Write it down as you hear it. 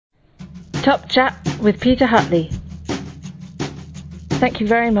Top Chat with Peter Hutley. Thank you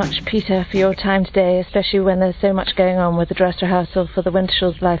very much, Peter, for your time today, especially when there's so much going on with the dress rehearsal for the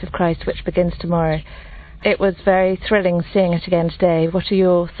Wintershall's Life of Christ, which begins tomorrow. It was very thrilling seeing it again today. What are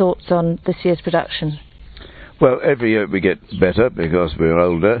your thoughts on this year's production? Well, every year we get better because we're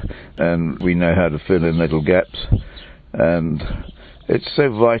older and we know how to fill in little gaps. And it's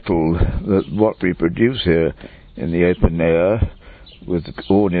so vital that what we produce here in the open air, with the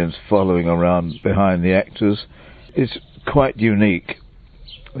audience following around behind the actors, is quite unique.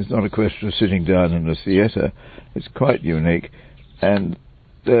 It's not a question of sitting down in a theatre. It's quite unique, and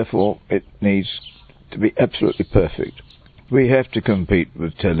therefore it needs to be absolutely perfect. We have to compete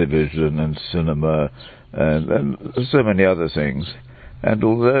with television and cinema and so many other things. And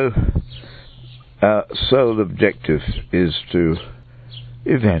although our sole objective is to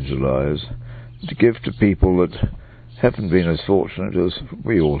evangelize, to give to people that haven't been as fortunate as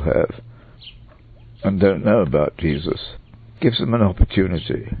we all have and don't know about Jesus, gives them an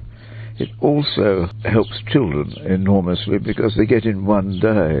opportunity. It also helps children enormously because they get in one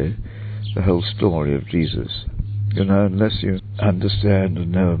day the whole story of Jesus. You know, unless you understand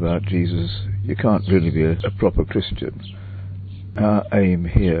and know about Jesus, you can't really be a proper Christian. Our aim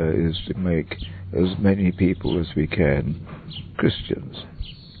here is to make as many people as we can Christians.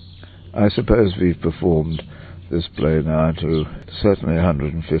 I suppose we've performed this play now to certainly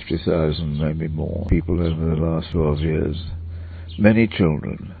 150,000, maybe more, people over the last 12 years. Many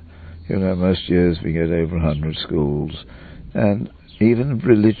children. You know, most years we get over 100 schools. And even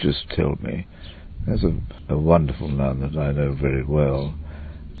religious tell me, there's a wonderful nun that I know very well.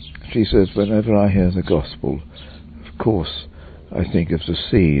 She says, whenever I hear the gospel, of course, I think of the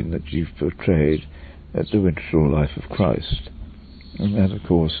scene that you've portrayed at the Wintershall Life of Christ. And that, of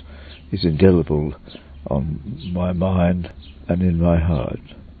course, is indelible on my mind and in my heart.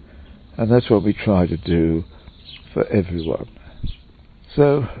 And that's what we try to do for everyone.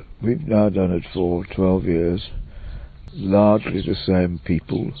 So we've now done it for 12 years. Largely the same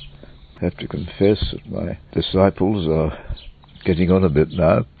people. I have to confess that my disciples are getting on a bit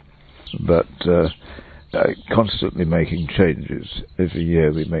now, but constantly making changes. Every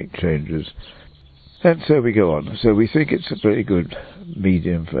year we make changes. And so we go on. So we think it's a very good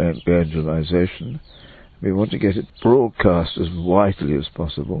medium for evangelization. We want to get it broadcast as widely as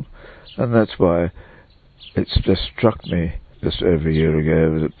possible, and that's why it's just struck me just over a year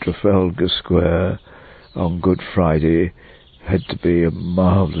ago that Trafalgar Square on Good Friday had to be a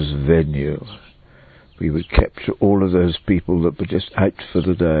marvellous venue. We would capture all of those people that were just out for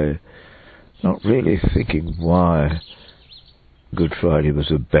the day, not really thinking why Good Friday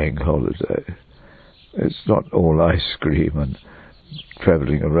was a bank holiday. It's not all ice cream and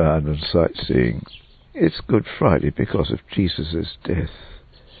travelling around and sightseeing. It's Good Friday because of Jesus' death.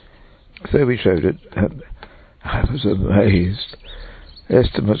 So we showed it, and I was amazed.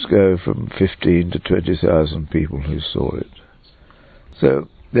 Estimates go from 15 to 20,000 people who saw it. So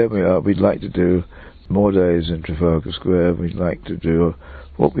there we are. We'd like to do more days in Trafalgar Square. We'd like to do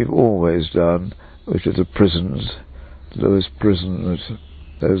what we've always done, which are the prisons, those prisoners,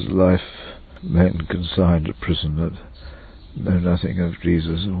 those life men consigned to prison that know nothing of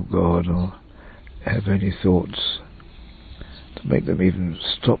Jesus or God or have any thoughts to make them even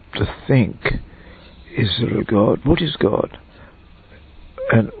stop to think, is there a God? What is God?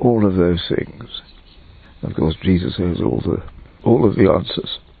 And all of those things. Of course, Jesus has all of the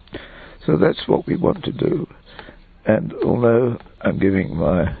answers. So that's what we want to do. And although I'm giving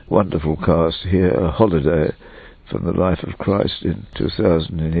my wonderful cast here a holiday from the Life of Christ in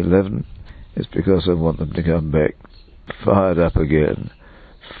 2011, it's because I want them to come back fired up again,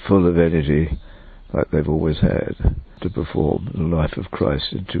 full of energy, like they've always had, to perform the Life of Christ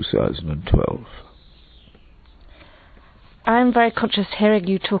in 2012. I'm very conscious hearing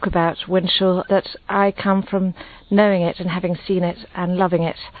you talk about Wintershall, that I come from knowing it and having seen it and loving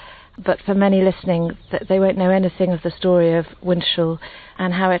it. But for many listening, that they won't know anything of the story of Wintershall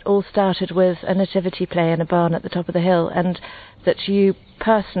and how it all started with a nativity play in a barn at the top of the hill, and that you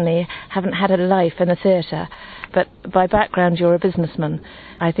personally haven't had a life in the theatre, but by background you're a businessman.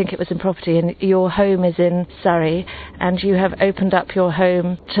 I think it was in property, and your home is in Surrey, and you have opened up your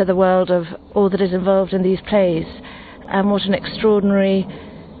home to the world of all that is involved in these plays. And what an extraordinary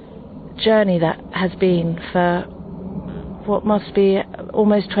journey that has been for what must be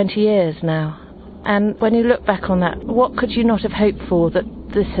almost 20 years now. And when you look back on that, what could you not have hoped for that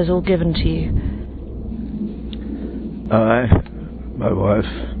this has all given to you? I, my wife,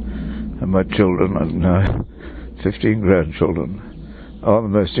 and my children, and now 15 grandchildren, are the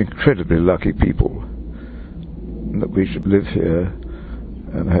most incredibly lucky people that we should live here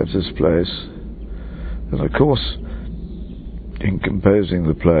and have this place. And of course, in composing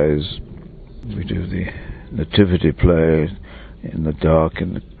the plays, we do the Nativity play in the dark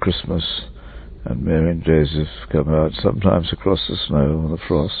in the Christmas, and Mary and Joseph come out, sometimes across the snow or the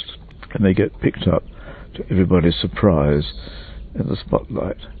frost, and they get picked up to everybody's surprise in the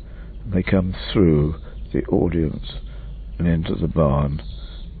spotlight. And they come through the audience and into the barn,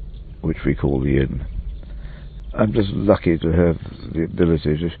 which we call the inn. I'm just lucky to have the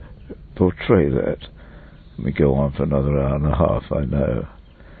ability to portray that. We go on for another hour and a half, I know.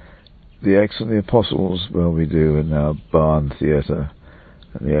 The Acts of the Apostles, well, we do in our barn theatre,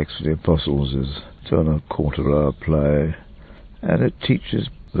 and the Acts of the Apostles is 2.25-hour play, and it teaches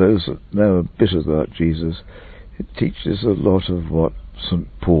those that know a bit about Jesus, it teaches a lot of what St.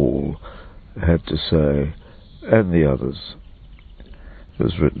 Paul had to say, and the others. It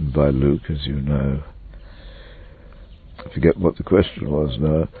was written by Luke, as you know. I forget what the question was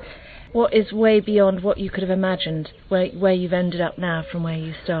now. What is way beyond what you could have imagined, where you've ended up now from where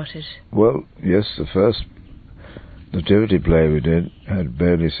you started? Well, yes, the first Nativity play we did had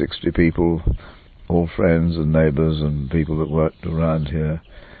barely 60 people, all friends and neighbours and people that worked around here,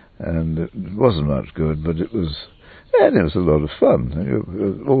 and it wasn't much good, but it was a lot of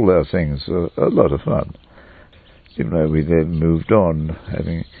fun. All our things were a lot of fun. Even though we then moved on,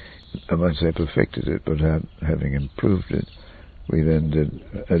 I won't say perfected it, but having improved it, we then did,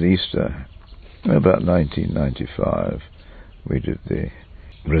 at Easter, about 1995, we did the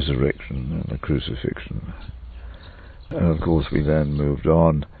resurrection and the crucifixion. And of course we then moved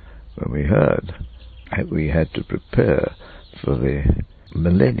on when we heard we had to prepare for the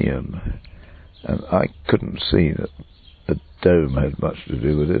millennium. And I couldn't see that the dome had much to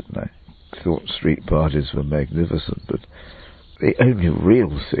do with it, and I thought street parties were magnificent, but the only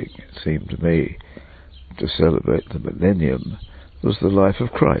real thing, it seemed to me, to celebrate the millennium was the life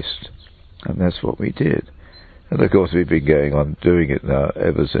of Christ, and that's what we did. And of course we've been going on doing it now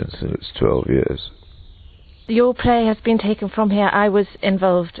ever since, and it's 12 years. Your play has been taken from here. I was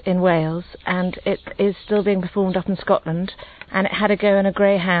involved in Wales, and it is still being performed up in Scotland, and it had a go in a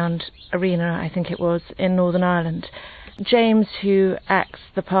Greyhound arena, I think it was, in Northern Ireland. James, who acts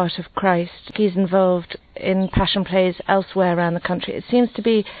the part of Christ, he's involved in passion plays elsewhere around the country. It seems to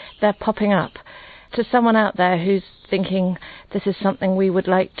be they're popping up. To someone out there who's thinking this is something we would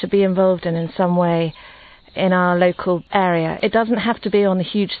like to be involved in some way in our local area, it doesn't have to be on a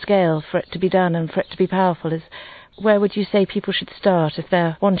huge scale for it to be done and for it to be powerful. Where would you say people should start if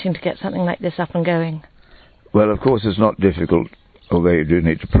they're wanting to get something like this up and going? Well, of course it's not difficult, although you do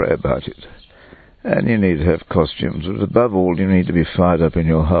need to pray about it. And you need to have costumes, but above all you need to be fired up in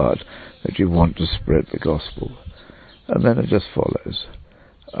your heart that you want to spread the gospel. And then it just follows.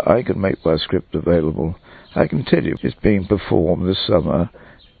 I can make my script available. I can tell you it's being performed this summer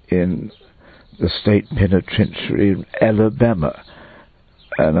in the state penitentiary in Alabama.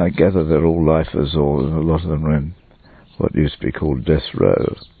 And I gather they're all lifers, or a lot of them are in what used to be called death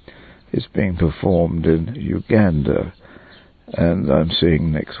row. It's being performed in Uganda. And I'm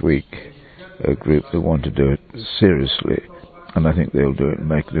seeing next week a group that want to do it seriously. And I think they'll do it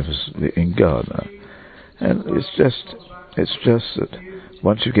magnificently in Ghana. And it's just that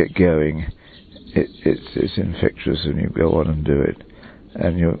once you get going, it's infectious, and you go on and do it,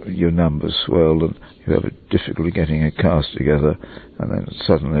 and your numbers swell, and you have a difficulty getting a cast together, and then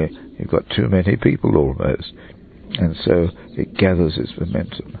suddenly you've got too many people almost, and so it gathers its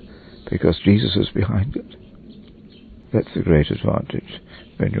momentum because Jesus is behind it. That's the great advantage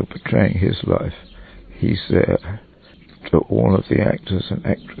when you're portraying his life. He's there to all of the actors and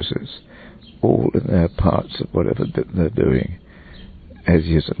actresses, all in their parts of whatever bit they're doing, as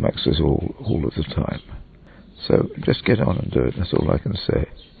he is amongst us all of the time. So just get on and do it, that's all I can say.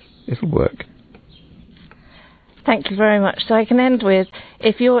 It'll work. Thank you very much. So I can end with,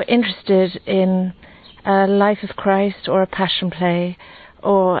 if you're interested in a Life of Christ or a Passion Play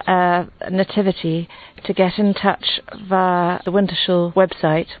or a Nativity, to get in touch via the Wintershall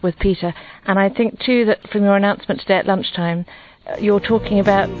website with Peter. And I think too that from your announcement today at lunchtime, you're talking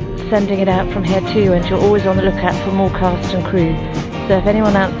about sending it out from here too, and you're always on the lookout for more cast and crew. So if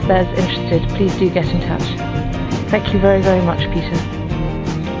anyone else there's interested, please do get in touch. Thank you very, very much, Peter.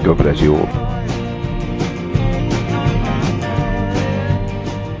 God bless you all.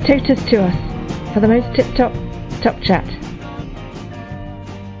 Totus2us, for the most tip-top top chat.